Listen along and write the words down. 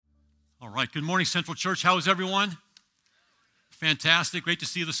All right, good morning, Central Church. How is everyone? Fantastic. Great to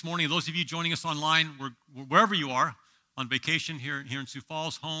see you this morning. Those of you joining us online, wherever you are, on vacation here in Sioux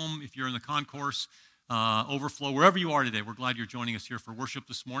Falls, home, if you're in the concourse, overflow, wherever you are today, we're glad you're joining us here for worship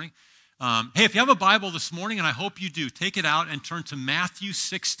this morning. Hey, if you have a Bible this morning, and I hope you do, take it out and turn to Matthew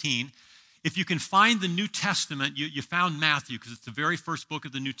 16. If you can find the New Testament, you found Matthew because it's the very first book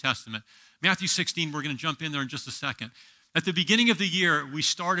of the New Testament. Matthew 16, we're going to jump in there in just a second. At the beginning of the year, we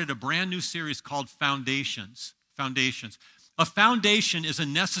started a brand new series called Foundations. Foundations. A foundation is a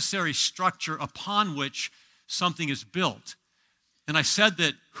necessary structure upon which something is built. And I said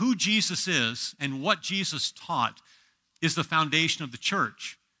that who Jesus is and what Jesus taught is the foundation of the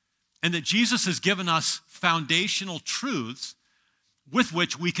church. And that Jesus has given us foundational truths with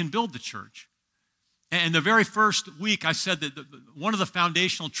which we can build the church. And the very first week, I said that one of the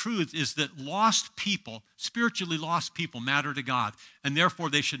foundational truths is that lost people, spiritually lost people, matter to God, and therefore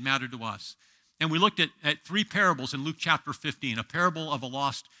they should matter to us. And we looked at three parables in Luke chapter 15, a parable of a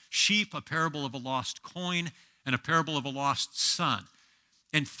lost sheep, a parable of a lost coin, and a parable of a lost son.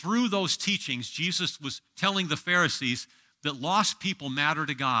 And through those teachings, Jesus was telling the Pharisees that lost people matter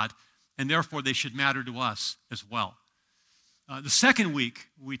to God, and therefore they should matter to us as well. The second week,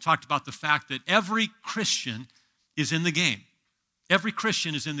 we talked about the fact that every Christian is in the game. Every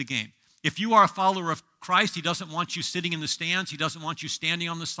Christian is in the game. If you are a follower of Christ, he doesn't want you sitting in the stands. He doesn't want you standing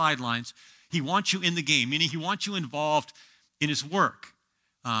on the sidelines. He wants you in the game, meaning he wants you involved in his work.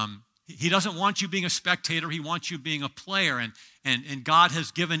 He doesn't want you being a spectator. He wants you being a player. And God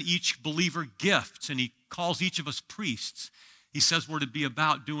has given each believer gifts, and he calls each of us priests. He says we're to be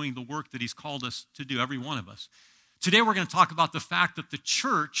about doing the work that he's called us to do, every one of us. Today we're going to talk about the fact that the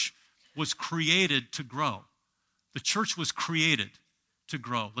church was created to grow. The church was created to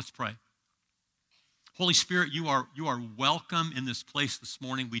grow. Let's pray. Holy Spirit, you are welcome in this place this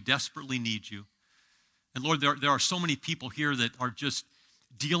morning. We desperately need you. And Lord, there are so many people here that are just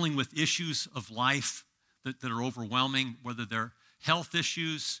dealing with issues of life that are overwhelming, whether they're health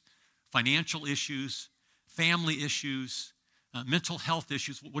issues, financial issues, family issues, mental health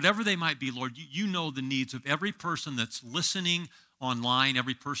issues, whatever they might be, Lord, you know the needs of every person that's listening online,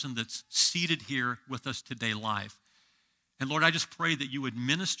 every person that's seated here with us today live. And Lord, I just pray that you would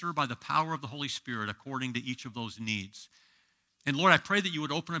minister by the power of the Holy Spirit according to each of those needs. And Lord, I pray that you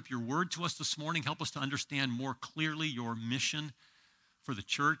would open up your word to us this morning, help us to understand more clearly your mission for the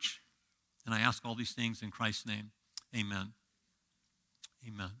church. And I ask all these things in Christ's name. Amen.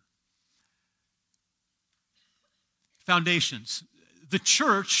 Amen. Foundations. The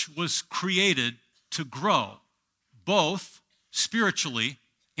church was created to grow, both spiritually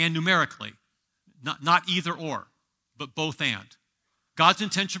and numerically. Not either or, but both and. God's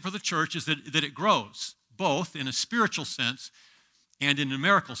intention for the church is that it grows, both in a spiritual sense and in a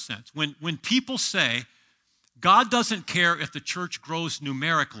numerical sense. When people say, God doesn't care if the church grows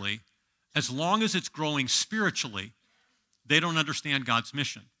numerically, as long as it's growing spiritually, they don't understand God's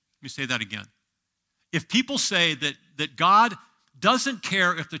mission. Let me say that again. If people say that God doesn't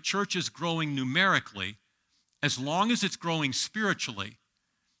care if the church is growing numerically, as long as it's growing spiritually,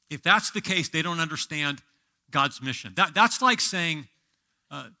 if that's the case, they don't understand God's mission. That's like saying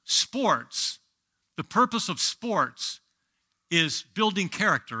sports, the purpose of sports is building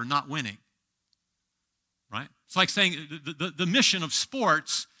character, not winning, right? It's like saying the mission of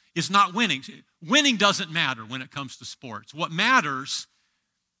sports is not winning. Winning doesn't matter when it comes to sports. What matters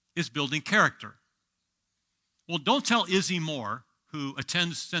is building character. Well, don't tell Izzy Moore, who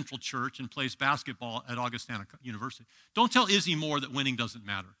attends Central Church and plays basketball at Augustana University, don't tell Izzy Moore that winning doesn't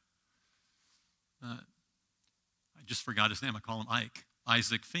matter. I just forgot his name. I call him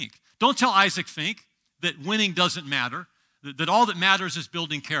Isaac Fink. Don't tell Isaac Fink that winning doesn't matter, that all that matters is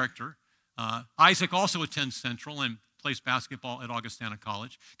building character. Isaac also attends Central and plays basketball at Augustana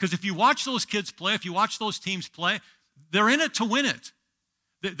College. Because if you watch those kids play, if you watch those teams play, they're in it to win it.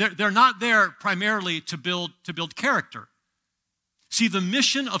 They're not there primarily to build character. See, the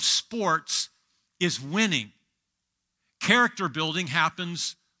mission of sports is winning. Character building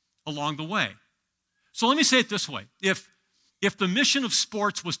happens along the way. So let me say it this way. If the mission of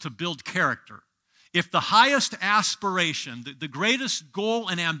sports was to build character, if the highest aspiration, the greatest goal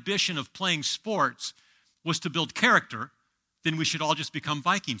and ambition of playing sports was to build character, then we should all just become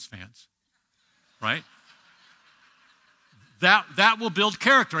Vikings fans, right? That will build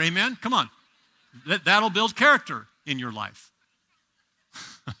character, amen? Come on. That'll build character in your life.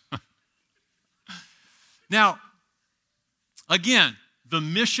 Now, again, the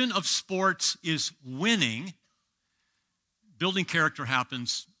mission of sports is winning. Building character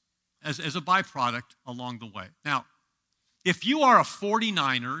happens as a byproduct along the way. Now, if you are a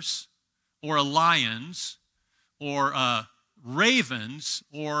 49ers or a Lions or a Ravens,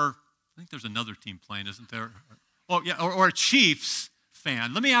 or I think there's another team playing, isn't there? Oh, yeah, or a Chiefs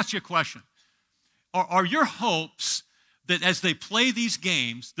fan. Let me ask you a question. Are your hopes that as they play these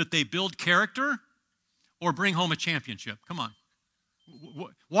games that they build character or bring home a championship? Come on.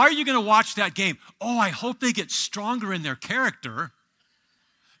 Why are you going to watch that game? Oh, I hope they get stronger in their character.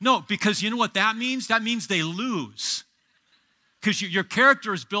 No, because you know what that means? That means they lose. Because your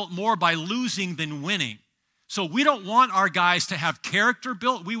character is built more by losing than winning. So we don't want our guys to have character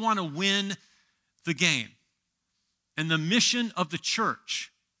built. We want to win the game. And the mission of the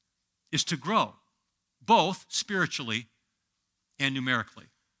church is to grow, both spiritually and numerically.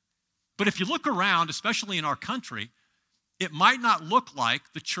 But if you look around, especially in our country, it might not look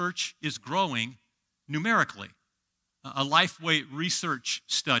like the church is growing numerically. A Lifeway research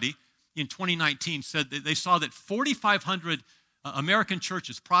study in 2019 said that they saw that 4,500 American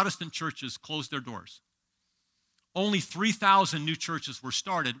churches, Protestant churches, closed their doors. Only 3,000 new churches were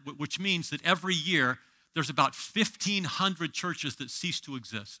started, which means that every year there's about 1,500 churches that cease to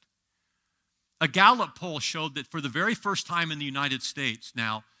exist. A Gallup poll showed that for the very first time in the United States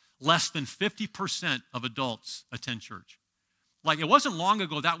now, less than 50% of adults attend church. Like, it wasn't long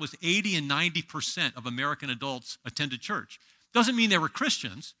ago that was 80 and 90% of American adults attended church. Doesn't mean they were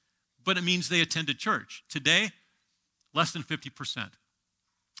Christians, but it means they attended church. Today, less than 50%.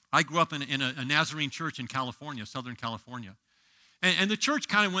 I grew up in a Nazarene church in California, Southern California. And the church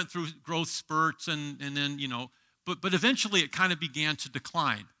kind of went through growth spurts and then, but eventually it kind of began to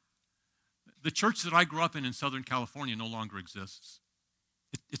decline. The church that I grew up in Southern California no longer exists.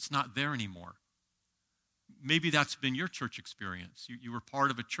 It's not there anymore. Maybe that's been your church experience. You were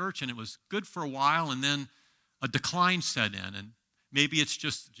part of a church and it was good for a while and then a decline set in. And maybe it's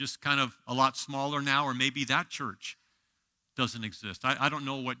just kind of a lot smaller now, or maybe that church doesn't exist. I don't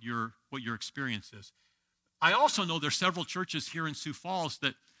know what your experience is. I also know there's several churches here in Sioux Falls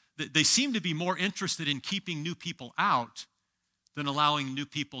that they seem to be more interested in keeping new people out than allowing new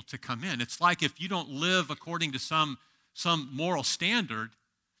people to come in. It's like if you don't live according to some moral standard,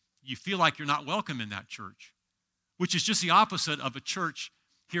 you feel like you're not welcome in that church, which is just the opposite of a church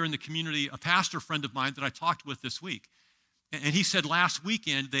here in the community, a pastor friend of mine that I talked with this week. And he said last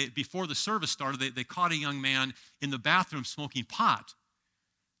weekend, before the service started, they caught a young man in the bathroom smoking pot.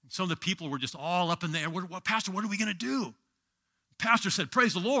 And some of the people were just all up in the air. Pastor, what are we going to do? The pastor said,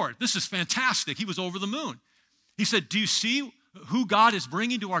 praise the Lord. This is fantastic. He was over the moon. He said, do you see who God is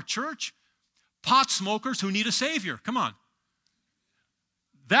bringing to our church? Pot smokers who need a Savior. Come on.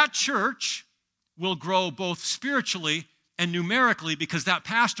 That church will grow both spiritually and numerically because that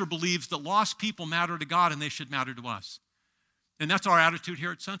pastor believes that lost people matter to God and they should matter to us. And that's our attitude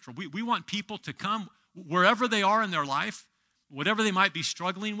here at Central. We want people to come wherever they are in their life, whatever they might be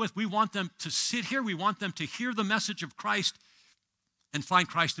struggling with. We want them to sit here. We want them to hear the message of Christ and find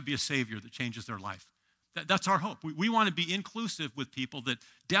Christ to be a Savior that changes their life. That's our hope. We want to be inclusive with people that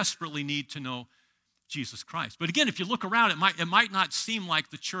desperately need to know Jesus Christ. But again, if you look around, it might not seem like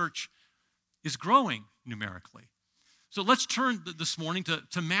the church is growing numerically. So let's turn this morning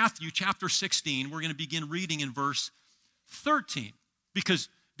to Matthew chapter 16. We're going to begin reading in verse 13 because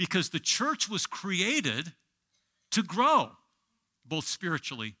the church was created to grow both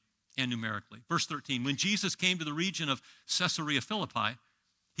spiritually and numerically. Verse 13, when Jesus came to the region of Caesarea Philippi,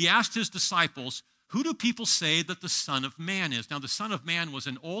 he asked his disciples, who do people say that the Son of Man is? Now, the Son of Man was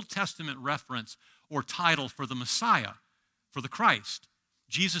an Old Testament reference or title for the Messiah, for the Christ.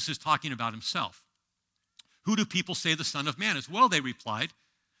 Jesus is talking about himself. Who do people say the Son of Man is? Well, they replied,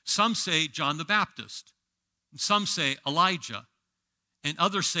 some say John the Baptist, some say Elijah, and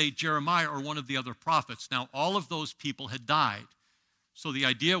others say Jeremiah or one of the other prophets. Now, all of those people had died. So the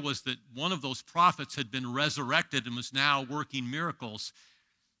idea was that one of those prophets had been resurrected and was now working miracles,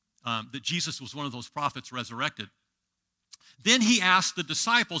 that Jesus was one of those prophets resurrected. Then he asked the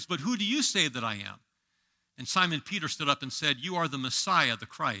disciples, but who do you say that I am? And Simon Peter stood up and said, you are the Messiah, the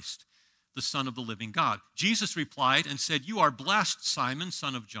Christ, the Son of the living God. Jesus replied and said, you are blessed, Simon,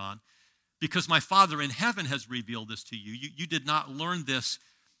 son of John, because my Father in heaven has revealed this to you. You did not learn this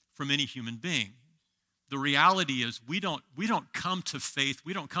from any human being. The reality is we don't come to faith,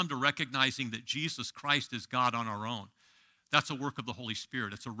 we don't come to recognizing that Jesus Christ is God on our own. That's a work of the Holy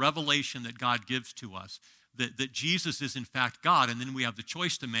Spirit. It's a revelation that God gives to us, that Jesus is in fact God, and then we have the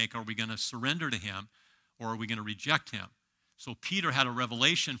choice to make. Are we going to surrender to him or are we going to reject him? So Peter had a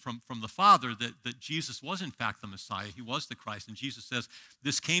revelation from the Father that Jesus was in fact the Messiah. He was the Christ. And Jesus says,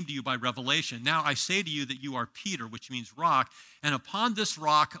 this came to you by revelation. Now I say to you that you are Peter, which means rock, and upon this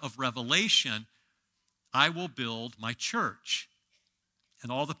rock of revelation I will build my church,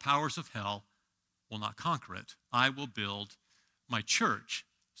 and all the powers of hell will not conquer it. I will build my church,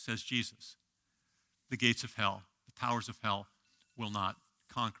 says Jesus. The gates of hell, the powers of hell will not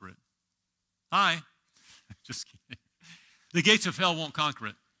conquer it. Just kidding. The gates of hell won't conquer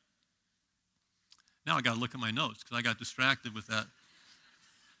it. Now I got to look at my notes because I got distracted with that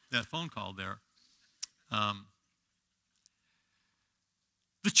phone call there.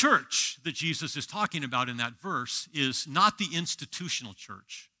 The church that Jesus is talking about in that verse is not the institutional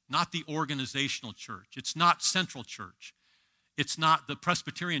church, not the organizational church. It's not Central Church. It's not the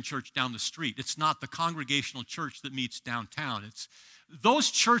Presbyterian church down the street. It's not the congregational church that meets downtown. It's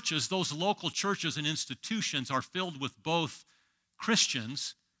those churches, those local churches and institutions are filled with both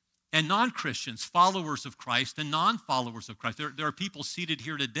Christians and non-Christians, followers of Christ and non-followers of Christ. There are people seated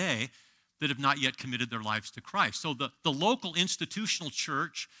here today that have not yet committed their lives to Christ. So the local institutional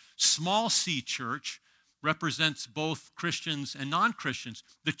church, small c church, represents both Christians and non-Christians.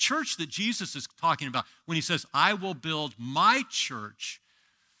 The church that Jesus is talking about when he says, I will build my church,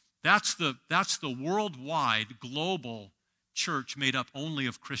 that's the worldwide, global church made up only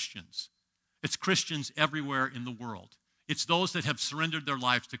of Christians. It's Christians everywhere in the world. It's those that have surrendered their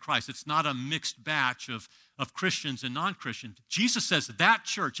lives to Christ. It's not a mixed batch of Christians and non-Christians. Jesus says that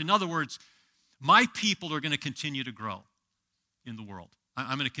church, in other words, my people are going to continue to grow in the world.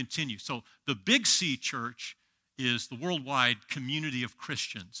 I'm going to continue. So the big C church is the worldwide community of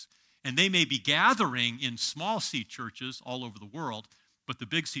Christians. And they may be gathering in small c churches all over the world, but the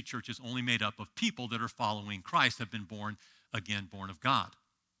big C church is only made up of people that are following Christ, have been born again, born of God.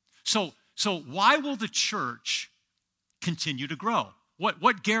 So why will the church continue to grow?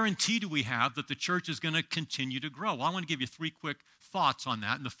 What guarantee do we have that the church is going to continue to grow? Well, I want to give you 3 quick thoughts on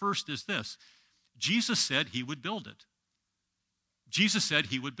that. And the first is this. Jesus said he would build it. Jesus said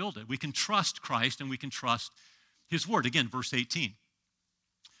he would build it. We can trust Christ and we can trust his word. Again, verse 18.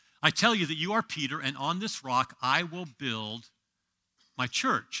 I tell you that you are Peter, and on this rock I will build my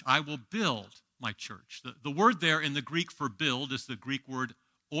church. I will build my church. The word there in the Greek for build is the Greek word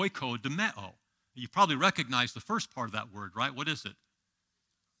oikodomeo. You probably recognize the first part of that word, right? What is it?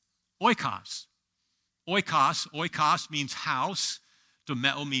 Oikos. Oikos means house.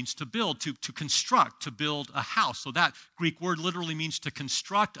 Domeo means to build, to construct, to build a house. So that Greek word literally means to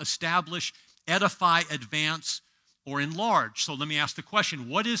construct, establish, edify, advance, or enlarge. So let me ask the question,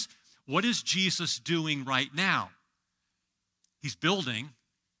 what is Jesus doing right now? He's building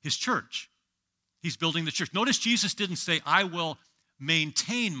his church. He's building the church. Notice Jesus didn't say, I will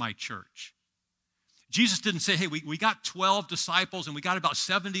maintain my church. Jesus didn't say, hey, we got 12 disciples and we got about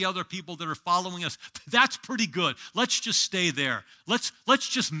 70 other people that are following us. That's pretty good. Let's just stay there. Let's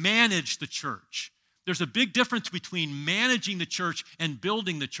just manage the church. There's a big difference between managing the church and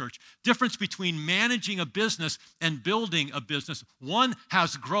building the church. Difference between managing a business and building a business. One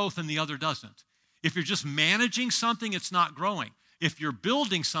has growth and the other doesn't. If you're just managing something, it's not growing. If you're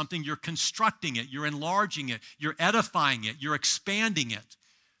building something, you're constructing it, you're enlarging it, you're edifying it, you're expanding it.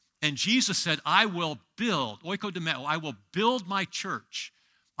 And Jesus said, I will build, oikodomeo, I will build my church.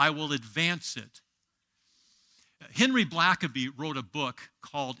 I will advance it. Henry Blackaby wrote a book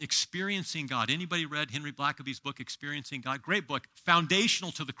called Experiencing God. Anybody read Henry Blackaby's book, Experiencing God? Great book,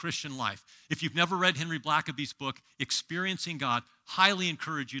 foundational to the Christian life. If you've never read Henry Blackaby's book, Experiencing God, highly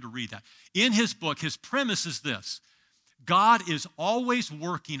encourage you to read that. In his book, his premise is this: God is always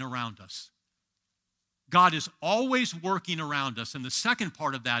working around us. God is always working around us. And the second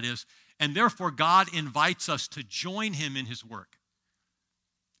part of that is, and therefore God invites us to join him in his work.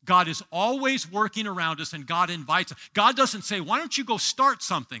 God is always working around us, and God invites us. God doesn't say, why don't you go start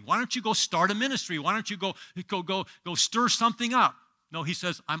something? Why don't you go start a ministry? Why don't you go stir something up? No, he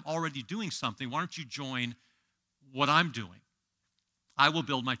says, I'm already doing something. Why don't you join what I'm doing? I will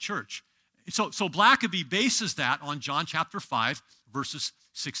build my church. So Blackaby bases that on John chapter 5, verses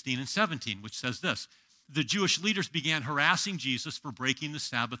 16 and 17, which says this: the Jewish leaders began harassing Jesus for breaking the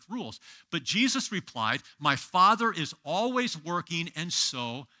Sabbath rules. But Jesus replied, my Father is always working, and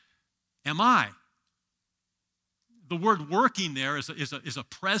so am I. The word working there is a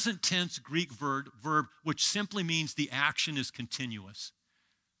present tense Greek verb which simply means the action is continuous.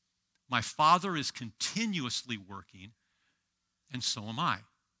 My Father is continuously working, and so am I.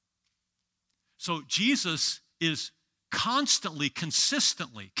 So Jesus is constantly,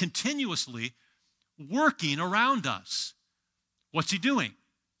 consistently, continuously working around us. What's he doing?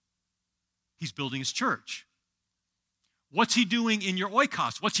 He's building his church. What's he doing in your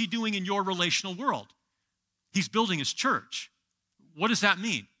oikos? What's he doing in your relational world? He's building his church. What does that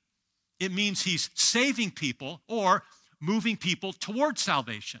mean? It means he's saving people or moving people towards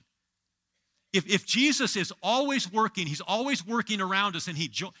salvation. If Jesus is always working, he's always working around us, and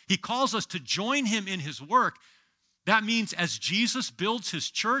he calls us to join him in his work, that means as Jesus builds his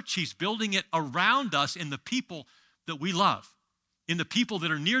church, he's building it around us in the people that we love, in the people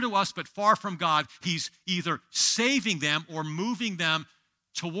that are near to us but far from God. He's either saving them or moving them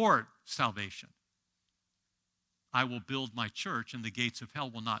toward salvation. I will build my church, and the gates of hell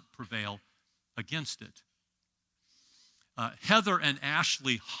will not prevail against it. Heather and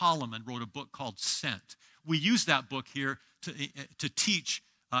Ashley Holloman wrote a book called Sent. We use that book here to teach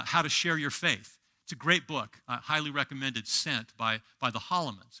how to share your faith. It's a great book, highly recommended, Sent by the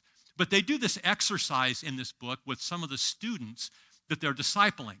Hollomans. But they do this exercise in this book with some of the students that they're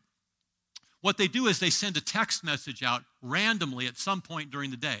discipling. What they do is they send a text message out randomly at some point during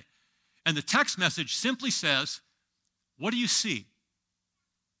the day. And the text message simply says, "What do you see?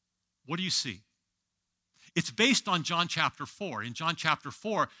 What do you see?" It's based on John chapter 4. In John chapter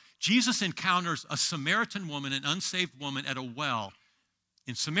 4, Jesus encounters a Samaritan woman, an unsaved woman, at a well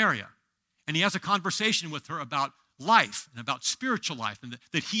in Samaria. And he has a conversation with her about life and about spiritual life, and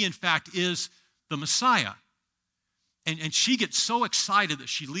that he, in fact, is the Messiah. And she gets so excited that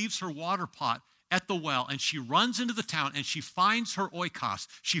she leaves her water pot at the well, and she runs into the town, and she finds her oikos.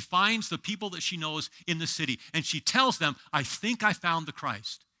 She finds the people that she knows in the city, and she tells them, "I think I found the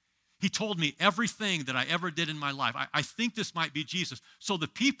Christ. He told me everything that I ever did in my life. I think this might be Jesus." So the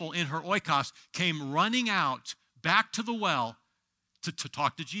people in her oikos came running out back to the well to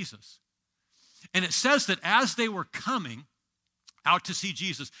talk to Jesus. And it says that as they were coming out to see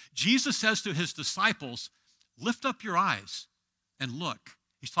Jesus, Jesus says to his disciples, "Lift up your eyes and look."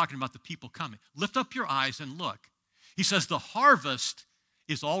 He's talking about the people coming. "Lift up your eyes and look." He says, "The harvest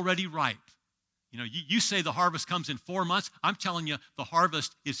is already ripe." You know, you say the harvest comes in 4 months. I'm telling you, the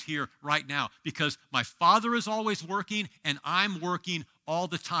harvest is here right now, because my Father is always working and I'm working all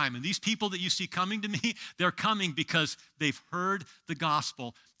the time. And these people that you see coming to me, they're coming because they've heard the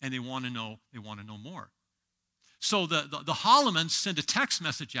gospel and they want to know more. So the Hollomans send a text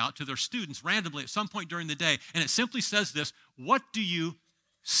message out to their students randomly at some point during the day, and it simply says this: "What do you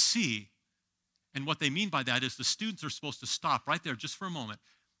see?" And what they mean by that is the students are supposed to stop right there just for a moment,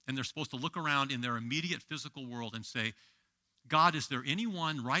 and they're supposed to look around in their immediate physical world and say, "God, is there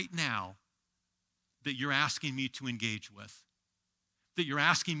anyone right now that you're asking me to engage with, that you're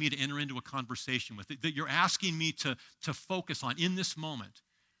asking me to enter into a conversation with, that you're asking me to focus on in this moment?"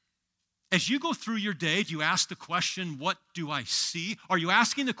 As you go through your day, do you ask the question, "What do I see?" Are you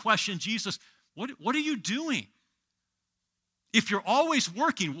asking the question, "Jesus, what are you doing?" If you're always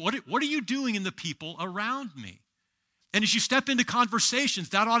working, what are you doing in the people around me? And as you step into conversations,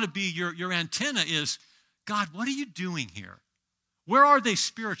 that ought to be your antenna is, "God, what are you doing here? Where are they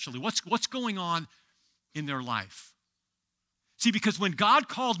spiritually? What's going on in their life?" See, because when God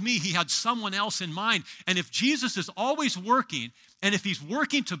called me, he had someone else in mind. And if Jesus is always working, and if he's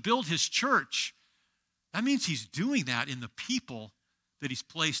working to build his church, that means he's doing that in the people that he's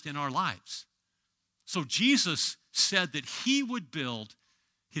placed in our lives. So Jesus said that he would build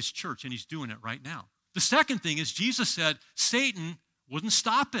his church, and he's doing it right now. The second thing is Jesus said Satan wouldn't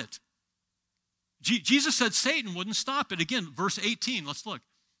stop it. Jesus said Satan wouldn't stop it. Again, verse 18, let's look.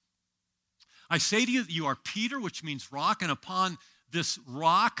 "I say to you that you are Peter," which means rock, "and upon this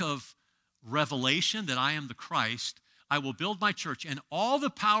rock of revelation that I am the Christ, I will build my church, and all the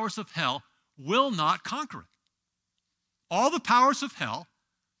powers of hell will not conquer it." All the powers of hell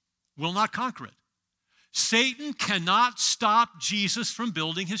will not conquer it. Satan cannot stop Jesus from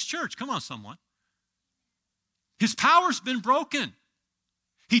building his church. Come on, someone. His power's been broken.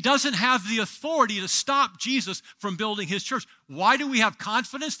 He doesn't have the authority to stop Jesus from building his church. Why do we have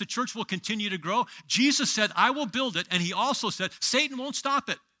confidence the church will continue to grow? Jesus said, "I will build it," and he also said, Satan won't stop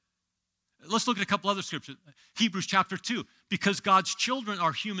it. Let's look at a couple other scriptures. Hebrews chapter 2, "Because God's children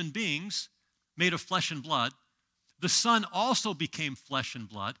are human beings made of flesh and blood, the Son also became flesh and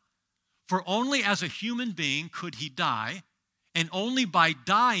blood, for only as a human being could he die, and only by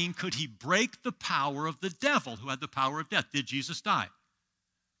dying could he break the power of the devil," who had the power of death. Did Jesus die?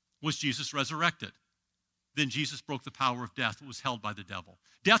 Was Jesus resurrected? Then Jesus broke the power of death that was held by the devil.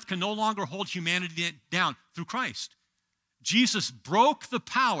 Death can no longer hold humanity down through Christ. Jesus broke the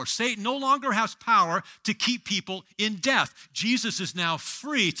power. Satan no longer has power to keep people in death. Jesus is now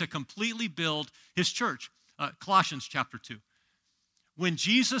free to completely build his church. Colossians chapter 2. When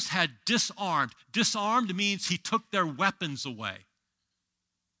Jesus had disarmed means he took their weapons away.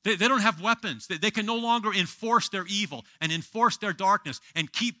 They don't have weapons. They can no longer enforce their evil and enforce their darkness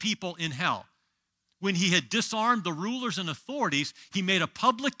and keep people in hell. When he had disarmed the rulers and authorities, he made a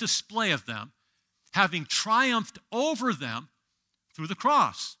public display of them, having triumphed over them through the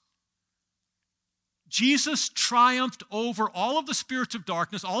cross. Jesus triumphed over all of the spirits of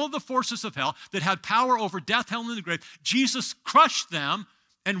darkness, all of the forces of hell that had power over death, hell, and the grave. Jesus crushed them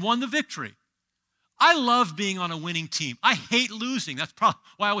and won the victory. I love being on a winning team. I hate losing. That's probably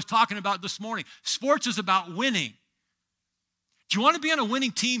why I was talking about this morning. Sports is about winning. Do you want to be on a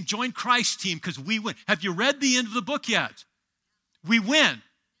winning team? Join Christ's team because we win. Have you read the end of the book yet? We win.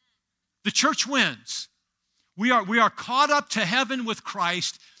 The church wins. We are caught up to heaven with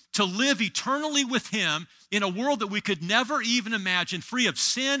Christ to live eternally with him in a world that we could never even imagine, free of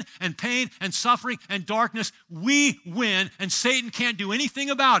sin and pain and suffering and darkness. We win, and Satan can't do anything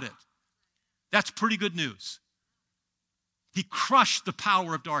about it. That's pretty good news. He crushed the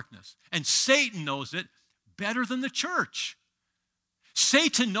power of darkness, and Satan knows it better than the church.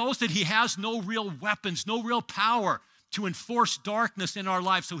 Satan knows that he has no real weapons, no real power to enforce darkness in our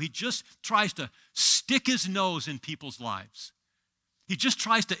lives, so he just tries to stick his nose in people's lives. He just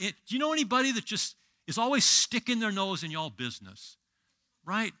tries to, do you know anybody that just is always sticking their nose in y'all business,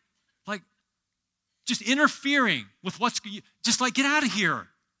 right? Like, just interfering with just like, get out of here.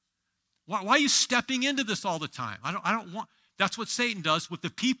 Why are you stepping into this all the time? I don't want, that's what Satan does with the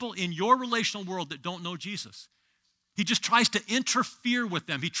people in your relational world that don't know Jesus. He just tries to interfere with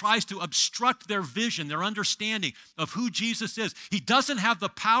them. He tries to obstruct their vision, their understanding of who Jesus is. He doesn't have the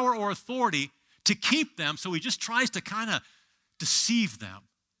power or authority to keep them, so he just tries to kind of deceive them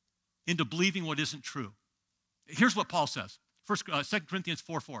into believing what isn't true. Here's what Paul says, 2 Corinthians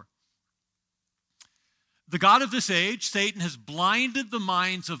 4:4. The God of this age, Satan, has blinded the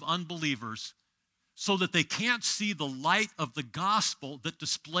minds of unbelievers so that they can't see the light of the gospel that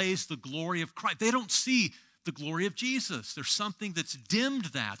displays the glory of Christ. They don't see the glory of Jesus. There's something that's dimmed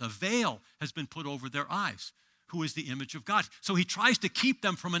that. A veil has been put over their eyes, who is the image of God. So he tries to keep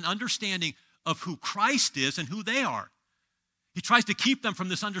them from an understanding of who Christ is and who they are. He tries to keep them from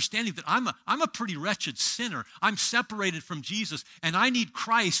this understanding that I'm a pretty wretched sinner. I'm separated from Jesus, and I need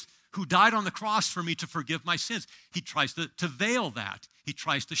Christ who died on the cross for me to forgive my sins. He tries to veil that. He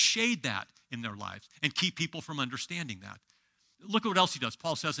tries to shade that in their lives and keep people from understanding that. Look at what else he does.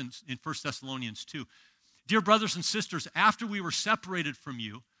 Paul says in 1 Thessalonians 2, "Dear brothers and sisters, after we were separated from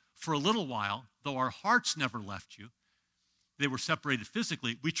you for a little while, though our hearts never left you," they were separated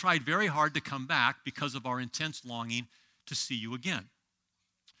physically, "we tried very hard to come back because of our intense longing to see you again.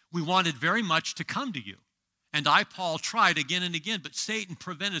 We wanted very much to come to you. And I, Paul, tried again and again, but Satan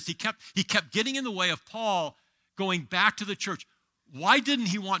prevented us." He kept getting in the way of Paul going back to the church. Why didn't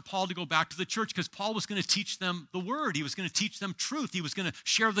he want Paul to go back to the church? Because Paul was going to teach them the word. He was going to teach them truth. He was going to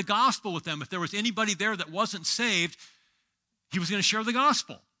share the gospel with them. If there was anybody there that wasn't saved, he was going to share the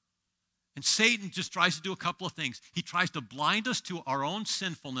gospel. And Satan just tries to do a couple of things. He tries to blind us to our own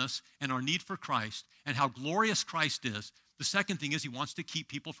sinfulness and our need for Christ and how glorious Christ is. The second thing is he wants to keep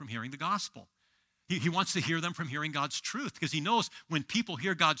people from hearing the gospel. He wants to hear them from hearing God's truth because he knows when people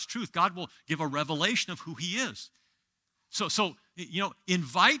hear God's truth, God will give a revelation of who he is. So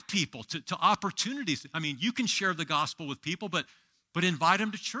invite people to opportunities. I mean, you can share the gospel with people, but invite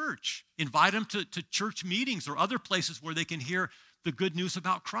them to church. Invite them to church meetings or other places where they can hear the good news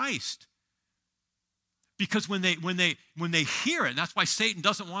about Christ. Because when they hear it, and that's why Satan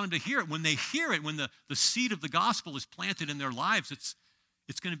doesn't want them to hear it, when they hear it, when the seed of the gospel is planted in their lives, it's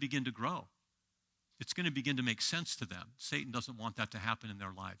going to begin to grow. It's going to begin to make sense to them. Satan doesn't want that to happen in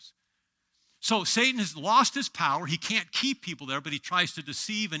their lives. So Satan has lost his power. He can't keep people there, but he tries to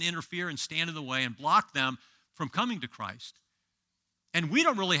deceive and interfere and stand in the way and block them from coming to Christ. And we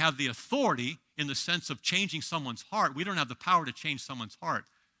don't really have the authority in the sense of changing someone's heart. We don't have the power to change someone's heart,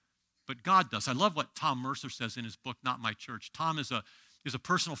 but God does. I love what Tom Mercer says in his book, Not My Church. Tom is a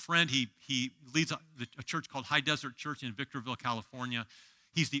personal friend. He leads a church called High Desert Church in Victorville, California.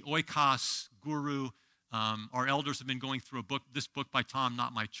 He's the oikos guru. Our elders have been going through this book by Tom,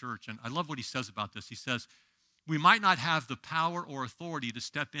 Not My Church. And I love what he says about this. He says, "We might not have the power or authority to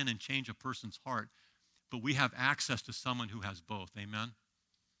step in and change a person's heart, but we have access to someone who has both." Amen?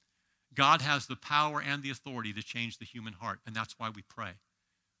 God has the power and the authority to change the human heart, and that's why we pray.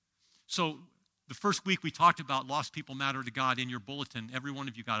 So the first week we talked about Lost People Matter to God. In your bulletin, every one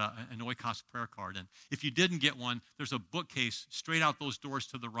of you got an oikos prayer card. And if you didn't get one, there's a bookcase straight out those doors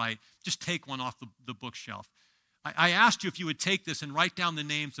to the right. Just take one off the bookshelf. I asked you if you would take this and write down the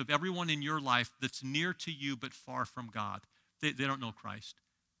names of everyone in your life that's near to you but far from God. They don't know Christ.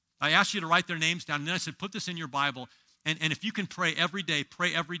 I asked you to write their names down, and then I said, put this in your Bible, and if you can pray every day,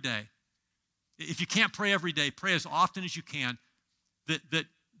 pray every day. If you can't pray every day, pray as often as you can, that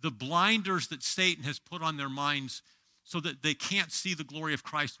the blinders that Satan has put on their minds so that they can't see the glory of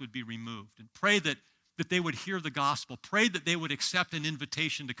Christ would be removed. And pray that that they would hear the gospel. Pray that they would accept an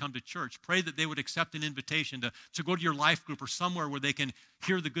invitation to come to church. Pray that they would accept an invitation to go to your life group or somewhere where they can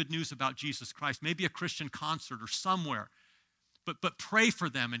hear the good news about Jesus Christ, maybe a Christian concert or somewhere. But pray for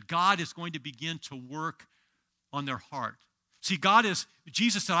them, and God is going to begin to work on their heart. See,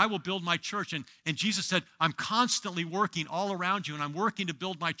 Jesus said, I will build my church. And Jesus said, I'm constantly working all around you, and I'm working to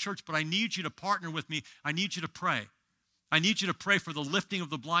build my church, but I need you to partner with me. I need you to pray. I need you to pray for the lifting of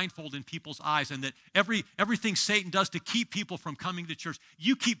the blindfold in people's eyes, and that everything Satan does to keep people from coming to church,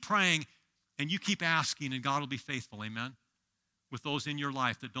 you keep praying and you keep asking, and God will be faithful, amen? With those in your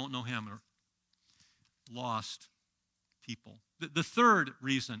life that don't know him or lost people. The third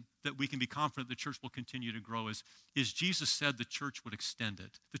reason that we can be confident the church will continue to grow is Jesus said the church would extend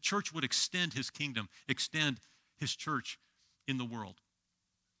it. The church would extend his kingdom, extend his church in the world.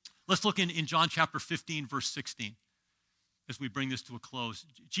 Let's look in John chapter 15, verse 16. As we bring this to a close,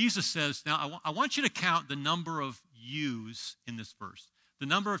 Jesus says, now I want you to count the number of yous in this verse, the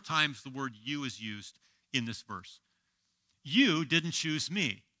number of times the word you is used in this verse. You didn't choose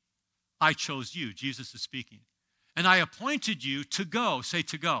me. I chose you. Jesus is speaking. And I appointed you to go. Say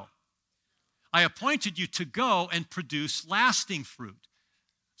to go. I appointed you to go and produce lasting fruit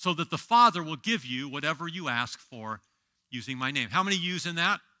so that the Father will give you whatever you ask for using my name. How many yous in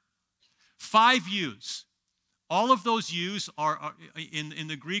that? 5 yous. All of those yous are in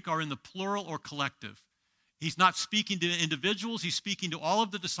the Greek are in the plural or collective. He's not speaking to individuals. He's speaking to all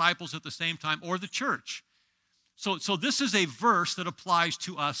of the disciples at the same time, or the church. So this is a verse that applies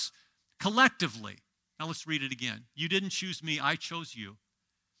to us collectively. Now let's read it again. You didn't choose me, I chose you.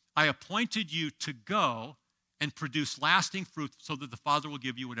 I appointed you to go and produce lasting fruit so that the Father will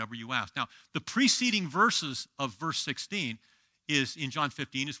give you whatever you ask. Now, the preceding verses of verse 16 is in John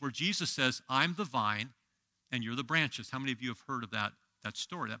 15 is where Jesus says, I'm the vine and you're the branches. How many of you have heard of that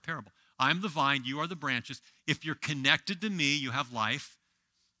story, that parable? I'm the vine, you are the branches. If you're connected to me, you have life.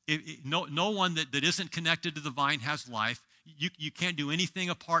 No one that isn't connected to the vine has life. You can't do anything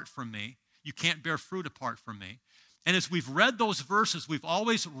apart from me. You can't bear fruit apart from me. And as we've read those verses, we've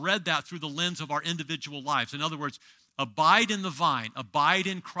always read that through the lens of our individual lives. In other words, abide in the vine, abide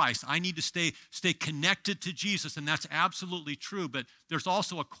in Christ. I need to stay connected to Jesus, and that's absolutely true, but there's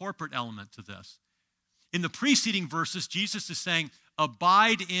also a corporate element to this. In the preceding verses, Jesus is saying,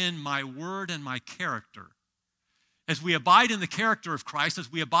 abide in my word and my character. As we abide in the character of Christ, as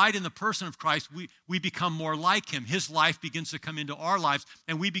we abide in the person of Christ, we become more like him. His life begins to come into our lives,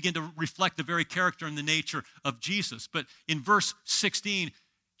 and we begin to reflect the very character and the nature of Jesus. But in verse 16,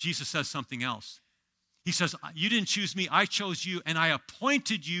 Jesus says something else. He says, you didn't choose me, I chose you, and I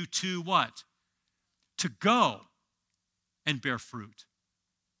appointed you to what? To go and bear fruit.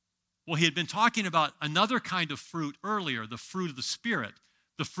 Well, he had been talking about another kind of fruit earlier, the fruit of the Spirit,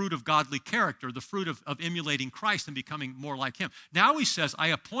 the fruit of godly character, the fruit of emulating Christ and becoming more like him. Now he says, I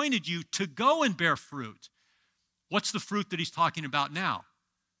appointed you to go and bear fruit. What's the fruit that he's talking about now?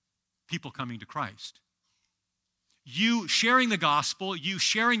 People coming to Christ. You sharing the gospel, you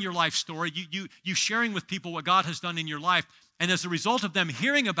sharing your life story, you sharing with people what God has done in your life, and as a result of them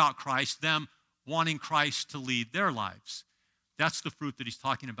hearing about Christ, them wanting Christ to lead their lives. That's the fruit that he's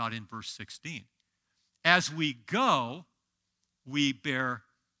talking about in verse 16. As we go, we bear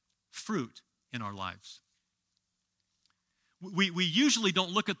fruit in our lives. We usually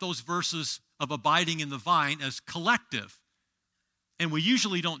don't look at those verses of abiding in the vine as collective. And we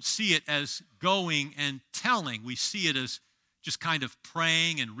usually don't see it as going and telling. We see it as just kind of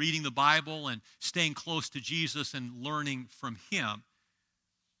praying and reading the Bible and staying close to Jesus and learning from him.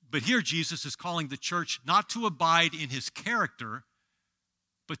 But here Jesus is calling the church not to abide in his character,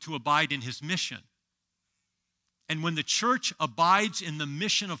 but to abide in his mission. And when the church abides in the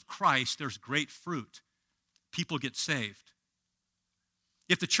mission of Christ, there's great fruit. People get saved.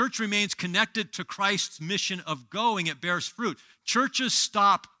 If the church remains connected to Christ's mission of going, it bears fruit. Churches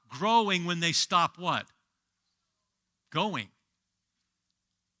stop growing when they stop what? Going.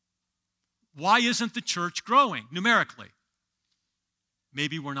 Why isn't the church growing numerically?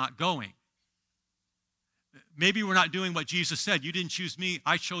 Maybe we're not going. Maybe we're not doing what Jesus said. You didn't choose me,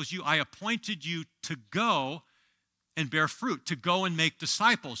 I chose you. I appointed you to go and bear fruit, to go and make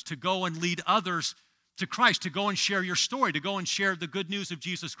disciples, to go and lead others to Christ, to go and share your story, to go and share the good news of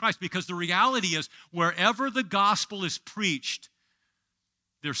Jesus Christ. Because the reality is, wherever the gospel is preached,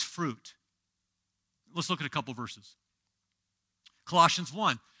 there's fruit. Let's look at a couple verses. Colossians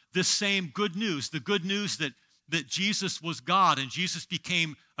 1, this same good news, the good news that that Jesus was God and Jesus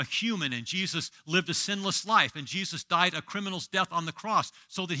became a human and Jesus lived a sinless life and Jesus died a criminal's death on the cross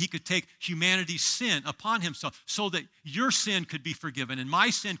so that he could take humanity's sin upon himself, so that your sin could be forgiven and my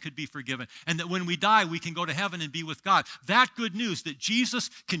sin could be forgiven, and that when we die, we can go to heaven and be with God. That good news that Jesus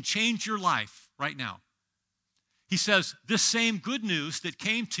can change your life right now. He says, this same good news that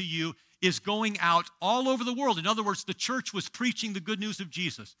came to you is going out all over the world. In other words, the church was preaching the good news of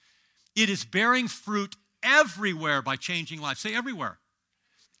Jesus. It is bearing fruit everywhere by changing lives. Say everywhere.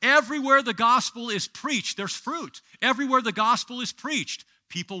 Everywhere the gospel is preached, there's fruit. Everywhere the gospel is preached,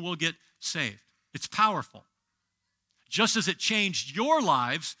 people will get saved. It's powerful. Just as it changed your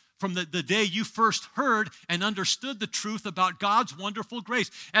lives from the day you first heard and understood the truth about God's wonderful grace.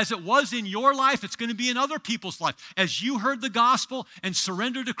 As it was in your life, it's going to be in other people's life. As you heard the gospel and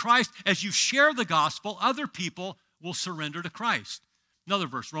surrendered to Christ, as you share the gospel, other people will surrender to Christ. Another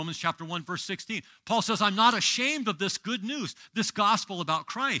verse, Romans chapter 1, verse 16. Paul says, I'm not ashamed of this good news, this gospel about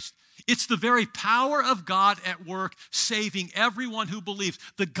Christ. It's the very power of God at work, saving everyone who believes.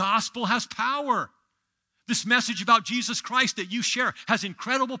 The gospel has power. This message about Jesus Christ that you share has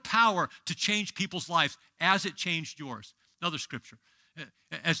incredible power to change people's lives as it changed yours. Another scripture.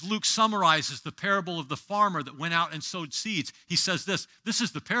 As Luke summarizes the parable of the farmer that went out and sowed seeds, he says this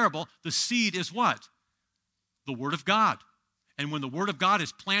is the parable. The seed is what? The word of God. And when the word of God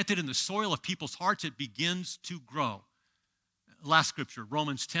is planted in the soil of people's hearts, it begins to grow. Last scripture,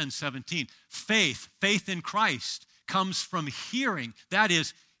 Romans 10:17. Faith in Christ comes from hearing. That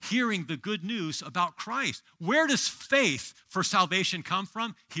is, hearing the good news about Christ. Where does faith for salvation come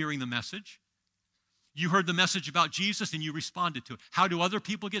from? Hearing the message. You heard the message about Jesus and you responded to it. How do other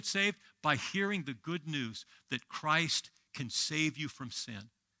people get saved? By hearing the good news that Christ can save you from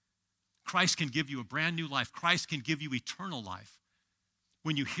sin. Christ can give you a brand new life. Christ can give you eternal life.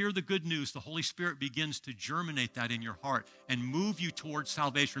 When you hear the good news, the Holy Spirit begins to germinate that in your heart and move you towards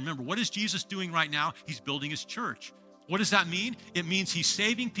salvation. Remember, what is Jesus doing right now? He's building his church. What does that mean? It means he's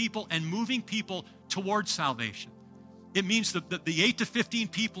saving people and moving people towards salvation. It means that the 8 to 15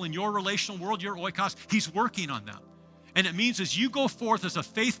 people in your relational world, your oikos, he's working on them. And it means as you go forth as a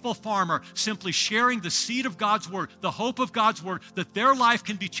faithful farmer, simply sharing the seed of God's word, the hope of God's word, that their life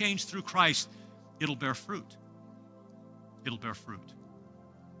can be changed through Christ, it'll bear fruit. It'll bear fruit.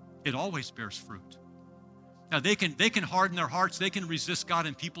 It always bears fruit. Now, they can harden their hearts. They can resist God,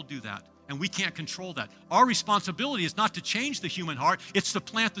 and people do that. And we can't control that. Our responsibility is not to change the human heart. It's to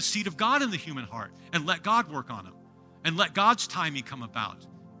plant the seed of God in the human heart and let God work on them and let God's timing come about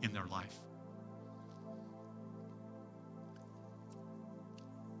in their life.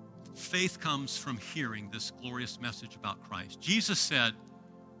 Faith comes from hearing this glorious message about Christ. Jesus said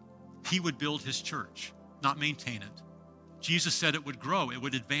he would build his church, not maintain it. Jesus said it would grow, it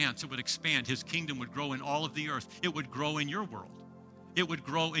would advance, it would expand. His kingdom would grow in all of the earth. It would grow in your world. It would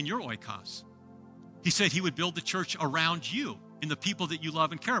grow in your oikos. He said he would build the church around you, in the people that you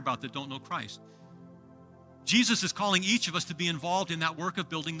love and care about that don't know Christ. Jesus is calling each of us to be involved in that work of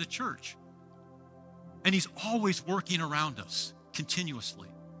building the church. And he's always working around us continuously.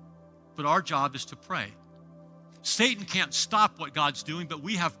 But our job is to pray. Satan can't stop what God's doing, but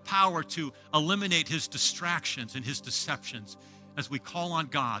we have power to eliminate his distractions and his deceptions as we call on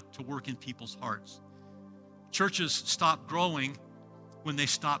God to work in people's hearts. Churches stop growing when they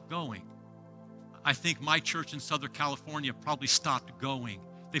stop going. I think my church in Southern California probably stopped going.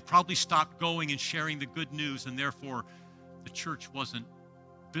 They probably stopped going and sharing the good news, and therefore the church wasn't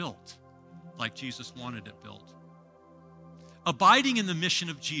built like Jesus wanted it built. Abiding in the mission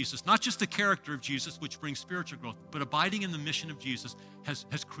of Jesus, not just the character of Jesus, which brings spiritual growth, but abiding in the mission of Jesus has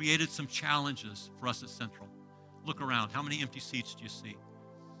created some challenges for us at Central. Look around. How many empty seats do you see?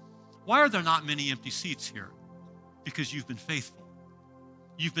 Why are there not many empty seats here? Because you've been faithful.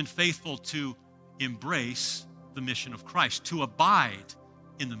 You've been faithful to embrace the mission of Christ, to abide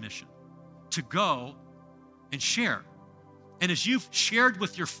in the mission, to go and share. And as you've shared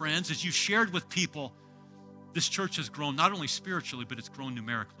with your friends, as you've shared with people, this church has grown not only spiritually, but it's grown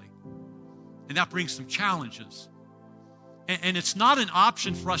numerically. And that brings some challenges. And it's not an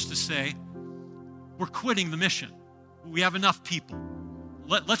option for us to say, we're quitting the mission. We have enough people.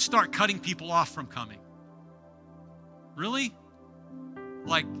 Let's start cutting people off from coming. Really?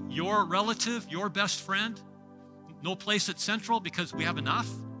 Like your relative, your best friend? No place at Central because we have enough?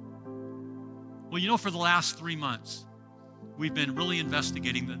 Well, you know, for the last 3 months, we've been really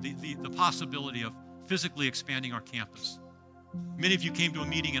investigating the possibility of physically expanding our campus. Many of you came to a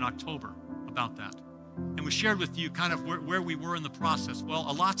meeting in October about that. And we shared with you kind of where we were in the process. Well,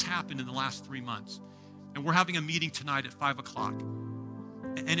 a lot's happened in the last 3 months. And we're having a meeting tonight at 5 o'clock.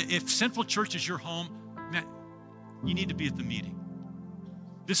 And if Central Church is your home, man, you need to be at the meeting.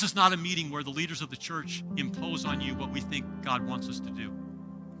 This is not a meeting where the leaders of the church impose on you what we think God wants us to do.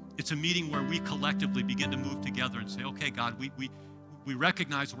 It's a meeting where we collectively begin to move together and say, okay, God, we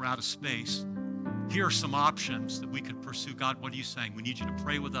recognize we're out of space. Here are some options that we could pursue. God, what are you saying? We need you to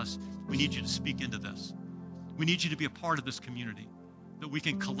pray with us. We need you to speak into this. We need you to be a part of this community, that we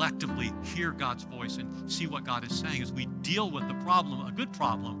can collectively hear God's voice and see what God is saying as we deal with the problem, a good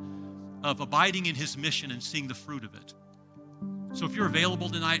problem, of abiding in his mission and seeing the fruit of it. So if you're available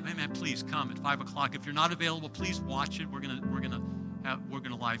tonight, man, please come at 5 o'clock. If you're not available, please watch it. We're gonna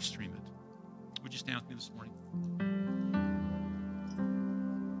live stream it. Would you stand with me this morning?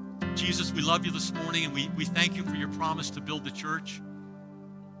 Jesus, we love you this morning, and we thank you for your promise to build the church.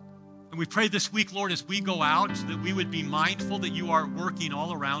 And we pray this week, Lord, as we go out, that we would be mindful that you are working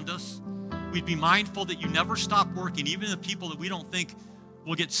all around us. We'd be mindful that you never stop working, even the people that we don't think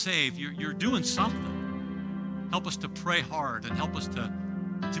will get saved. You're doing something. Help us to pray hard, and help us to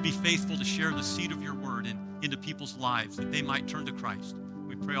be faithful to share the seed of your word into people's lives, that they might turn to Christ.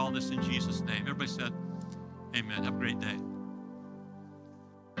 We pray all this in Jesus' name. Everybody said, amen. Have a great day.